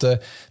gjort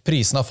at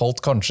prisene har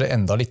falt kanskje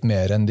enda litt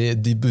mer enn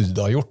de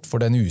burde ha gjort, for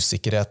den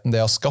usikkerheten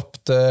det har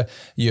skapt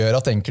gjør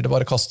at enkelte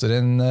bare kaster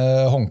inn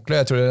håndkle.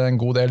 Jeg tror det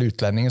en god del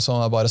utlendinger som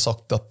har bare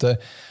sagt at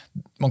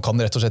man kan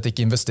rett og slett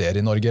ikke investere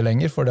I Norge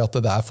lenger, fordi at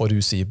det for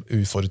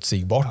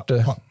uforutsigbart.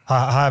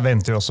 Her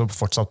venter vi også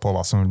fortsatt på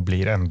hva som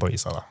blir enden på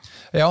visa da.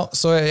 Ja,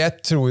 så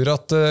jeg tror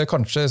at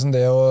kanskje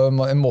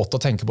en måte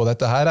å tenke på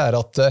dette her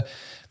at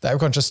det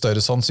jo kanskje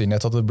større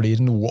sannsynlighet at det blir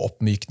noe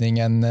oppmykning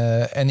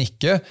enn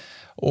ikke,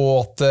 og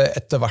at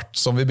etter hvert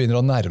som vi begynner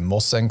å nærme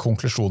oss en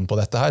konklusjon på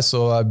dette her,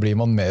 så blir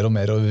man mer og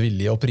mer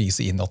villig å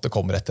prise inn at det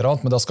kommer et eller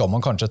annet, men da skal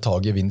man kanskje ta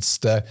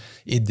gevinst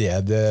I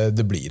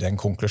det blir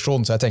en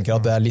konklusjon. Så jeg tenker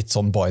at det litt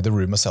sånn buy the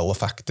rumor, sell the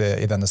fact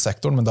I denne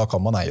sektoren, men da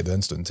kan man eie det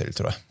en stund til,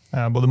 tror jeg.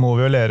 Ja, både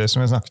Movi og Lerøy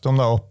som vi snakket om,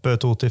 opp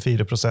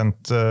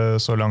 2-4%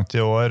 så langt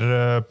I år.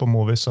 På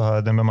Movi så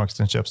har det med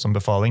markedsinnkjøp som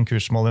befaling,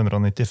 kursmål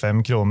 195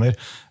 kroner,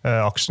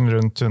 aksjen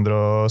rundt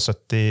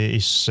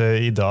 170-ish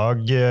I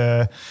dag.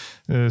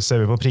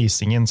 Ser vi på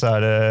prisingen så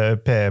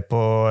det PE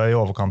på I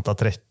overkant av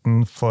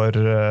 13 for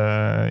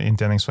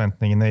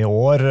inntjeningsforventningene I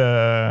år,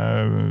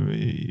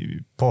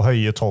 på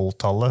høye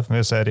 12-tallet,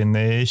 vi ser inn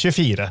I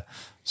 24.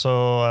 Så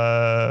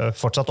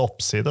fortsatt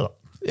oppside da.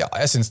 Ja,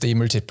 jeg synes de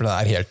multiplene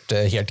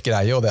helt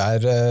greie, og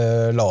det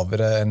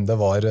lavere enn det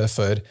var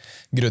før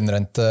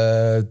grunnrente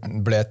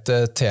ble et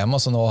tema,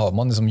 så nå har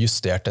man liksom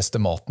justert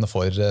estimatene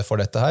for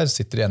dette her,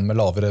 sitter igjen med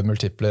lavere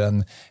multipler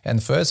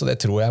enn før, så det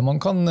tror jeg man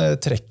kan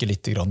trekke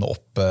litt grann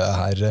opp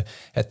her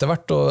etter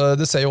hvert, og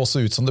det ser jo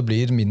også ut som det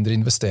blir mindre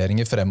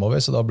investeringer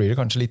fremover, så da blir det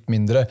kanskje litt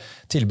mindre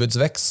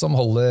tilbudsvekst som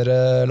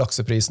holder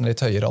lakseprisen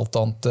litt høyere, alt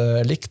annet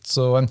likt,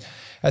 så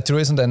jeg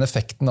tror liksom den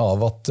effekten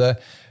av at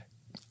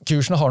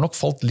kursene har nok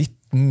falt litt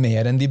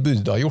mer enn de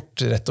burde ha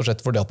gjort, rett og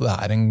slett fordi at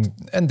det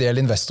en del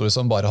investorer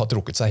som bare har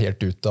trukket seg helt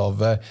ut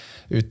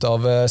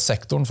av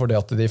sektoren, fordi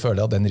at de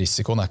føler at den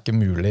risikoen ikke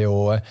mulig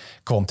å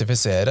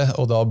kvantifisere,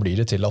 og da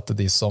blir det til at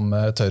de som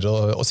tør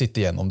å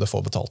sitte igjennom det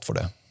får betalt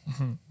for det.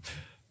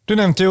 Du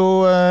nevnte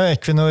jo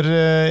Equinor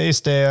I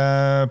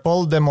sted,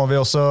 Paul. Det må vi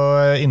også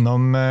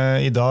innom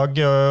I dag.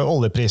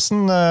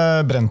 Oljeprisen,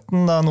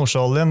 Brenten,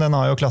 Nordsjøoljen, den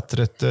har jo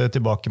klatret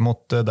tilbake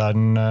mot der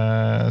den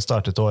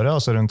startet året,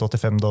 altså rundt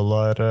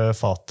 $85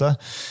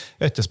 fatet.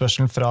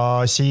 Etterspørselen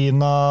fra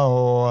Kina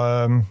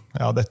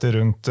og dette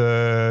rundt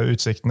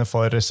utsiktene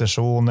for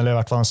resesjon, eller I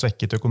hvert fall en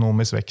svekket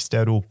økonomisk vekst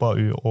I Europa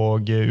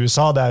og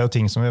USA, det jo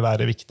ting som vil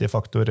være viktige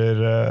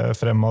faktorer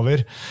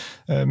fremover.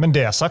 Men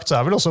det sagt så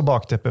vel også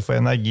bakteppet for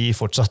energi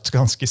fortsatt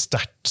ganske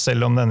sterkt,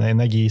 selv om denne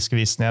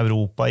energiskvisen I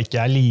Europa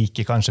ikke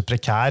like kanskje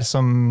prekær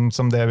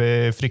som det vi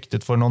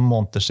fryktet for noen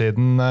måneder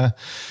siden.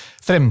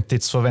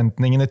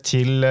 Fremtidsforventningene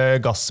til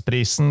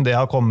gassprisen, det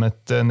har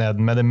kommet ned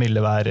med det milde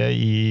været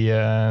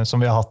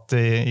som vi har hatt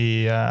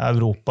I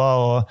Europa,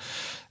 og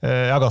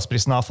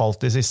gassprisen har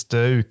falt de siste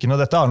ukene,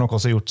 og dette har nok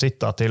også gjort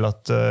sitt til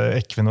at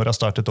Equinor har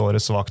startet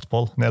året svagt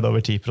på, ned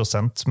over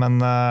 10%.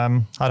 Men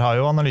her har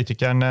jo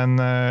analytikeren en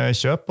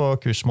kjøp,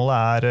 og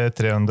kursmålet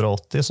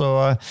 380, så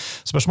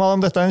spørsmålet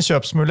om dette en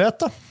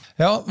kjøpsmulighet da?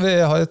 Ja, vi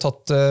har jo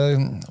tatt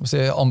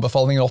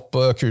anbefalingen opp,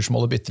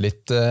 kursmålet bitte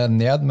litt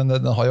ned, men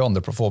den har jo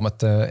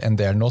underperformet en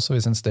del nå, så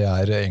vi synes det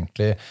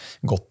egentlig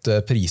godt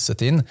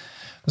priset inn.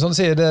 Men som du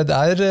sier, det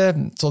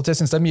så at jeg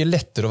synes det mye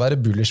lettere å være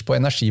bullish på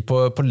energi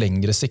på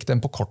lengre sikt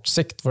enn på kort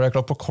sikt, for det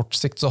klart på kort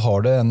sikt så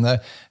har det en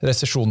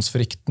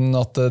resesjonsfrykten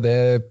at det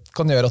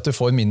kan gjøre at du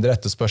får mindre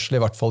etterspørsel,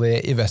 I hvert fall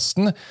I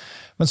Vesten.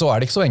 Men så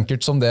det ikke så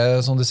enkelt som det,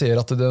 som du sier,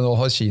 at det nå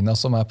har Kina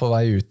som på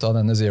vei ut av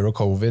denne zero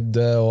covid,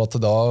 og at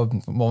da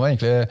må man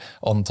egentlig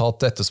anta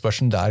at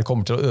etterspørselen der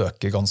kommer til å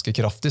øke ganske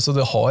kraftig. Så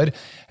det har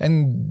en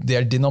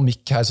del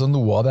dynamikk her, så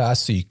noe av det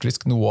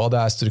syklisk, noe av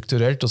det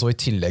strukturelt, og så I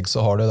tillegg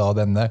så har det da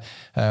denne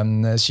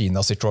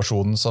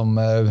Kina-situasjonen som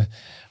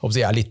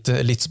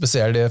litt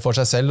spesiell for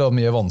seg selv, og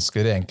mye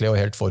vanskeligere egentlig å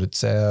helt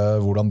forutse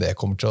hvordan det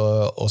kommer til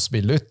å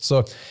spille ut. Så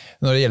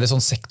når det gjelder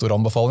sånn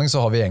sektoranbefaling,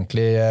 så har vi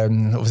egentlig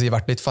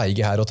vært litt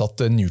feige her og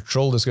tatt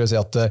neutral. Det skulle si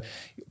at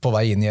på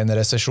vei inn I en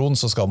resesjon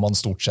så skal man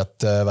stort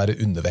sett være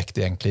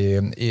undervektig egentlig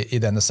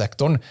I denne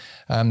sektoren.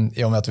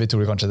 I og med at vi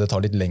tror kanskje det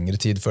tar litt lengre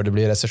tid før det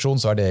blir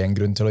resesjon, så det en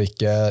grunn til å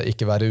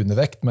ikke være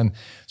undervekt, men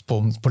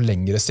på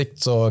lengre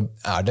sikt så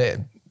det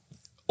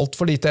alt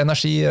for lite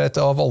energi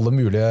av alle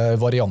mulige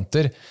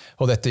varianter,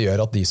 og dette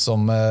gjør at de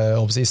som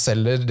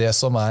selger det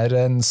som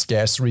en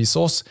scarce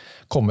resource,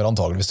 kommer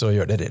antageligvis til å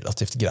gjøre det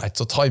relativt greit.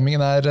 Så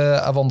timingen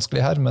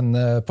vanskelig her, men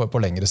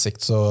på lengre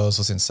sikt så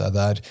synes jeg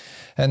det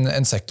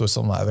en sektor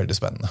som veldig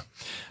spennende.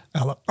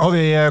 Ja da. Og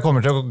vi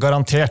kommer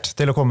garantert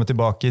til å komme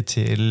tilbake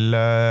til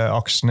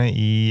aksjene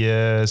I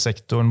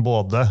sektoren,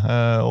 både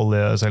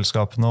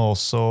oljeselskapene og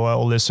også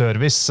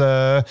oljeservice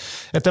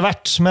etter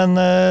hvert, men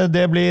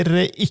det blir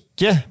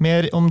ikke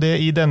mer om det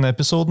I denne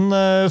episoden.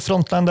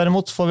 Frontline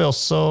derimot får vi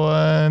også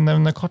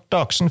nevne kort.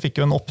 Aksjen fikk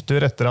jo en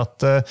opptur etter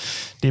at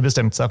de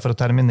bestemte seg for å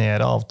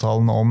terminere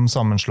avtalen om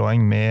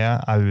sammenslåing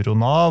med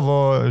Euronav,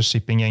 og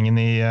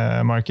shippinggjengen I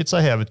Markets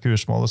har hevet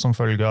kursmålet som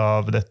følge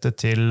av dette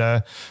til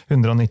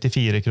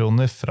 194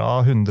 kroner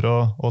fra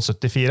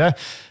 174.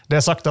 Det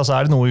sagt, altså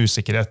det noe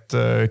usikkerhet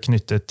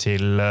knyttet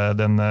til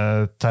denne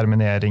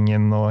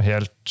termineringen og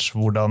helt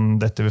hvordan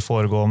dette vil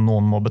foregå om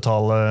noen må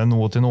betale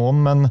noe til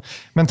noen,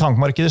 men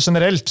tankmarkedet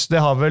generelt, det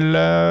har vel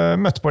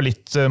møtt på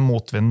litt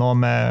motvind nå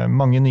med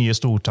mange nye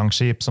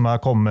stortankskip som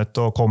har kommet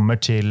og kommer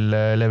til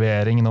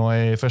levering nå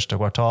i første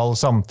kvartal,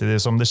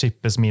 samtidig som det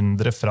skippes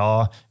mindre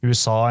fra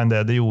USA enn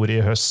det det gjorde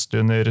i høst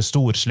under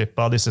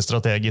storslippet av disse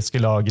strategiske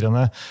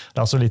lagrene. Det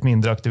er altså litt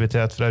mindre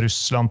aktivitet fra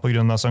Russland på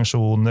grunn av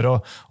sanksjoner,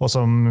 og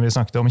som vi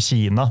snakket om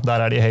Kina,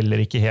 der er de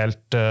heller ikke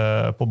helt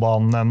på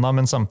banen ennå,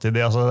 men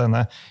samtidig altså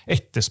denne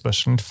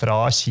etterspørselen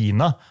fra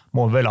Kina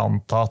må vel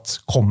anta at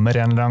kommer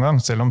en eller annen gang,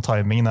 selv om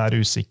timingen er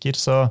usikker.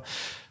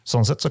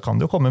 Sånn sett så kan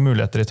det jo komme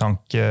muligheter i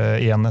tank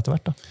igjen etter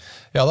hvert. Da.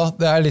 Ja da,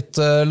 det er litt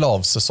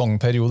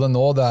lavsesongperiode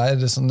nå. Det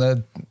er sånne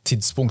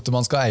tidspunkter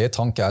man skal eie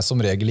tank er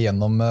som regel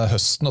gjennom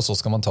høsten, og så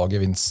skal man ta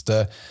gevinst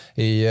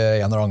i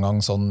en eller annen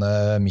gang sånn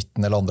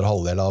midten eller andre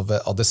halvdel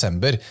av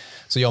desember.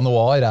 Så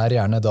januar er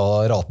gjerne da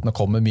ratene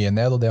kommer mye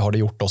ned, og det har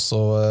de gjort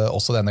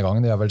også denne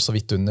gangen. De er vel så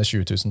vidt under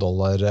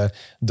 $20,000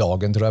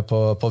 dagen, tror jeg,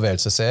 på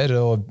VLCC-er,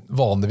 og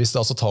vanligvis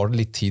da så tar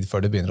det litt tid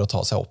før det begynner å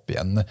ta seg opp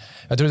igjen.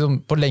 Jeg tror liksom,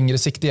 på lengre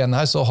sikt igjen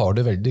her så har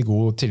du veldig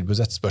god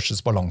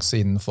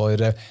tilbuds-etterspørselsbalanse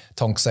innenfor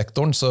tanksektoren,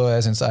 så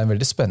jeg synes det er en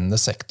veldig spennende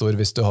sektor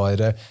hvis du har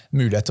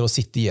mulighet til å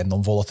sitte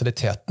igjennom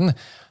volatiliteten,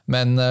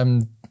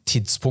 men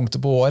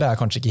tidspunktet på året er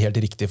kanskje ikke helt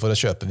riktig for å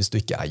kjøpe hvis du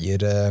ikke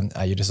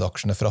eier disse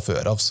aksjene fra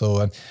før av.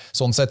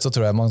 Sånn sett så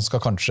tror jeg man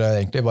skal kanskje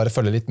egentlig bare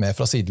følge litt med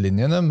fra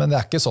sidelinjene, men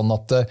det er ikke sånn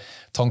at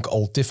tank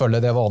alltid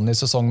følger det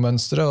vanlige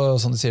sesongmønstret, og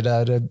som du sier,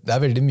 det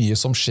er veldig mye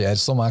som skjer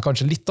som er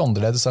kanskje litt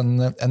annerledes enn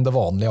det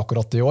vanlige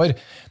akkurat i år.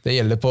 Det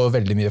gjelder på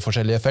veldig mye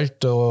forskjellige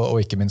felt, og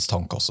ikke minst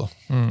tank også.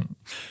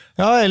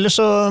 Ja, ellers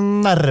så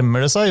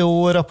nærmer det seg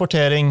jo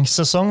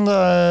rapporteringssesong.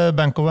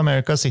 Bank of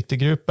America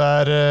Citigroup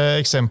er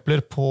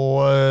eksempler på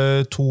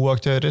to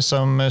aktører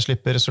som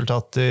slipper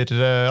resultater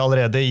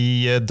allerede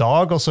i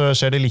dag, og så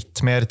skjer det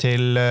litt mer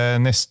til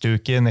neste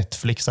uke.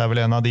 Netflix er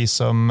vel en av de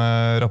som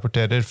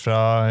rapporterer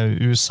fra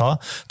USA.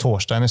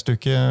 Torsdag neste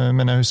uke,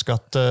 mener jeg husker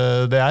at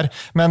det er.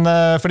 Men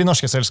for de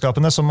norske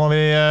selskapene så må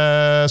vi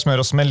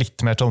smøre oss med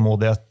litt mer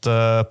tålmodighet,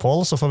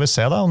 Paul, så får vi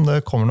se da om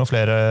det kommer noen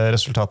flere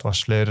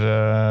resultatvarsler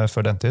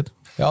før den tid.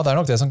 Ja, det er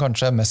nok det som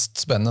kanskje er mest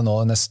spennende nå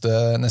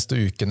neste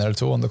uken eller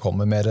to, om det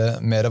kommer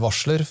mer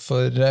varsler,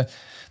 for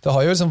det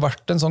har jo liksom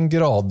vært en sånn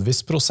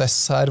gradvis prosess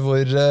her,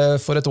 hvor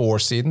for et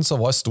år siden så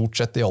var stort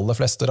sett de aller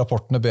fleste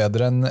rapportene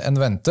bedre enn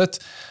ventet,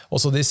 og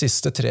så de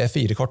siste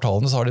 3-4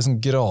 kvartalene så har det liksom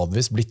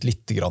gradvis blitt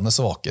litt grann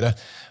svakere.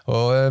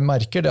 Og jeg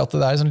merker det at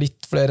det er liksom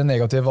litt flere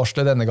negative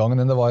varsler denne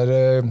gangen enn det var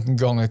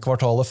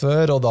kvartalet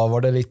før, og da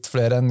var det litt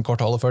flere enn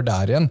kvartalet før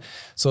der igjen,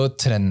 så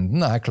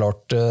trenden er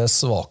klart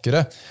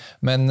svakere.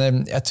 Men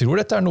jeg tror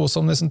dette er noe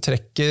som liksom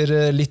trekker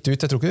litt ut.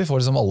 Jeg tror ikke vi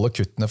får liksom alle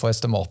kuttene for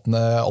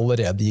estimatene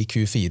allerede i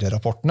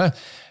Q4-rapportene.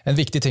 En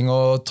viktig ting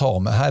å ta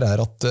med her er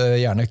at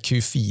gjerne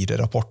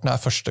Q4-rapportene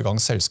er første gang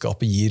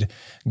selskapet gir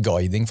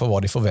guiding for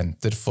hva de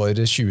forventer for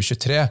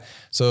 2023.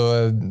 Så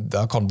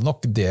da kan det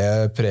nok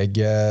det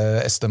prege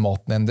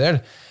estimatene en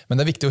del. Men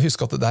det er viktig å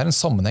huske at det er en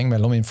sammenheng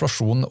mellom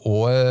inflasjon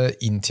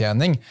og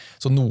inntjening.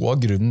 Så noe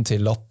av grunnen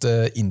til at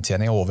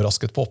inntjening er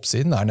overrasket på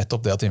oppsiden er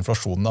nettopp det at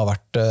inflasjonen har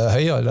vært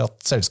høy, eller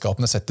at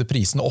selskapene setter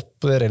prisene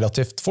opp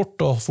relativt fort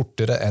og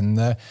fortere enn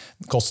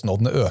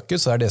kostnadene øker,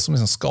 så er det som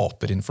liksom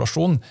skaper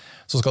inflasjon.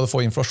 Så skal du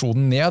få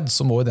inflasjonen ned,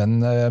 så må den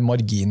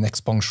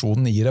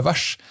marginekspansjonen i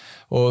revers.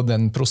 Og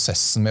den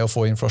prosessen med å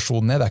få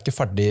inflasjonen ned er ikke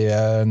ferdig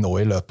nå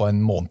i løpet av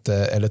en måned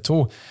eller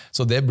to.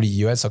 Så det blir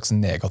jo en slags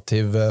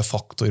negativ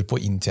faktor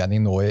på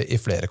inntjening nå i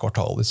flere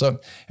kvartaler. Så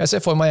jeg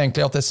ser for meg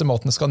egentlig at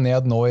estimatene skal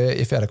ned nå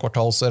i fjerde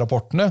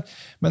kvartalsrapportene,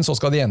 men så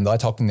skal de enda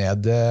et hakk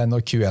ned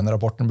når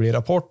Q1-rapporten blir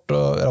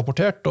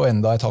rapportert, og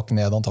enda et hakk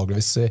ned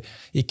antageligvis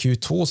i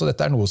Q2. Så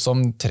dette er noe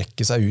som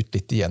trekker seg ut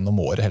litt igjennom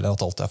året, heller enn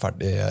at alt er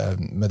ferdig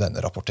med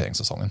denne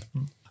rapporteringssesongen.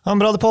 Ja,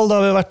 bra det, Paul. Da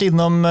har vi vært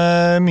innom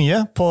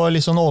mye på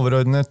litt sånn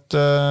overordnet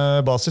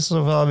basis,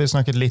 så har vi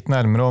snakket litt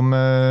nærmere om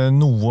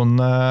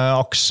noen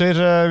aksjer.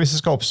 Hvis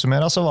vi skal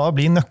oppsummere, så hva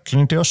blir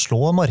nøkkelen til å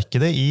slå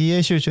markedet i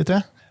 2023?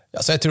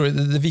 Ja, så jeg tror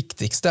det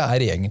viktigste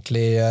er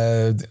egentlig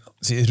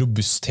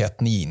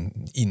robustheten i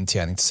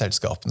inntjening til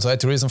selskapene. Så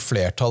jeg tror liksom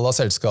flertallet av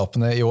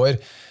selskapene i år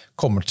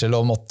kommer til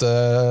å måtte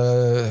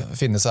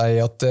finne seg i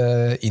at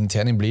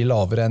inntjening blir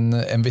lavere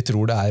enn vi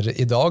tror det er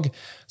i dag.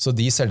 Så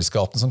de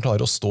selskapene som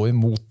klarer å stå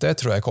imot det,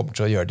 tror jeg kommer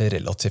til å gjøre det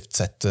relativt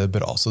sett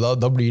bra. Så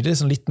da blir det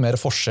liksom litt mer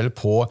forskjell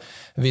på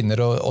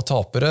vinnere og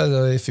tapere.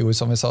 I fjor,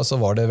 som vi sa, så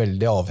var det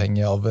veldig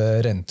avhengig av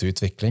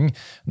renteutvikling.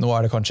 Nå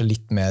er det kanskje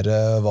litt mer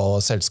hva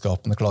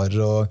selskapene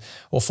klarer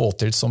å få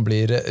til som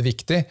blir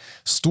viktig.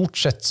 Stort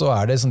sett så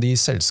er det liksom de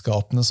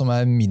selskapene som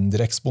er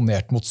mindre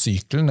eksponert mot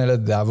sykelen, eller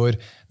der hvor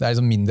det er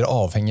liksom mindre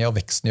avhengig av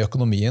veksten i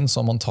økonomien,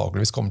 som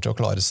antageligvis kommer til å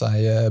klare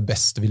seg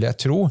best, vil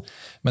jeg tro.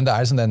 Men det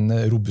er liksom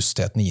den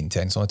robustheten i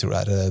inntjening som jeg tror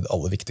er den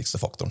aller viktigste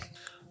faktoren.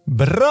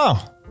 Bra!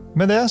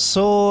 Med det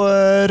så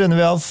runder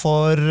vi av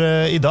for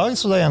i dag,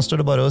 så da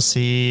gjenstår det bare å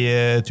si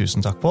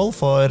tusen takk, Paul,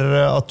 for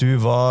at du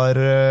var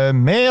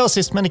med, og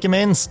sist, men ikke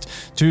minst,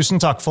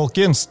 tusen takk,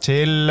 folkens,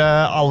 til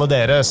alle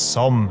dere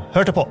som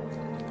hørte på.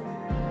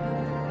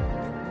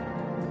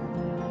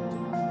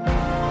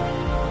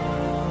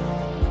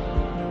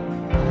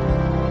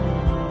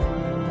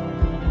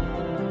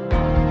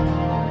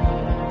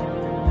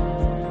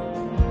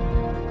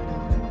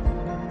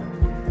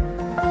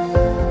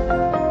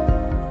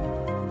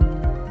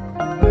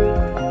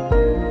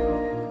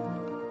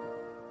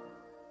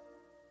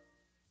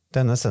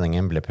 Denne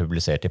sendingen ble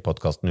publisert i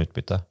podcasten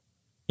Utbytte.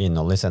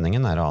 Innholdet i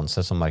sendingen å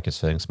anse som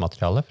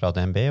markedsføringsmateriale fra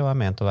DNB og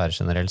ment å være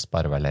generell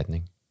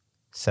spareveiledning.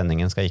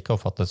 Sendingen skal ikke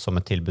oppfattes som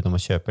et tilbud om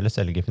å kjøpe eller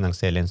selge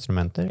finansielle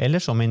instrumenter, eller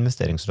som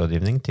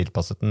investeringsrådgivning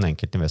tilpasset den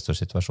enkelte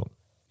investorsituasjon.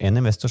 En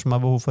investor som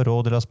har behov for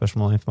råd eller har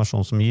spørsmål og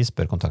informasjon som gis,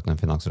 bør kontakte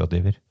en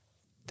finansrådgiver.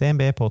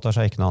 DNB påtar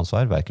seg ikke noe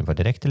ansvar, hverken for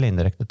direkte eller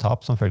indirekte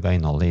tap som følge av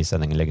innholdet i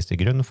sendingen legges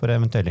til grunn for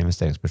eventuelle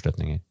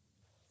investeringsbeslutninger.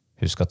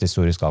 Husk at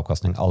historisk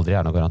avkastning aldri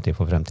noe garanti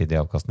for fremtidig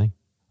avkastning.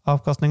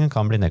 Avkastningen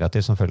kan bli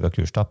negativ som følge av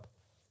kurstap.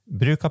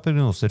 Bruk av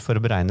prognoser for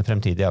å beregne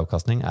fremtidig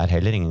avkastning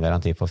heller ingen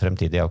garanti for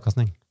fremtidig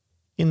avkastning.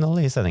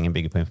 Innholdet i sendingen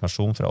bygger på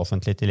informasjon fra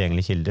offentlig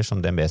tilgjengelige kilder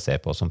som DNB ser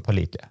på som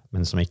pålitelige,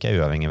 men som ikke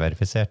uavhengig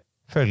verifisert.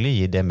 Følgelig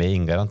gir DNB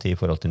ingen garanti i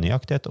forhold til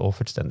nøyaktighet og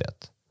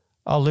fullstendighet.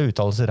 Alle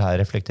uttalelser her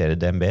reflekterer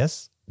DNBs,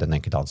 den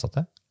enkelte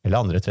ansatte,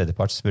 eller andre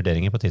tredjeparts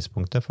vurderinger på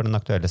tidspunktet for den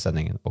aktuelle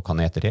sendingen, og kan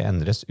i ettertid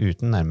endres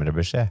uten nærmere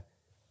beskjed.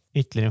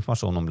 Ytterligere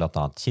informasjon om blant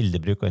annet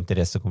kildebruk og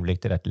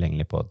interessekonflikter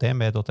tilgjengelig på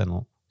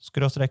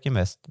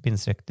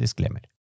dnb.no/invest-disclaimer.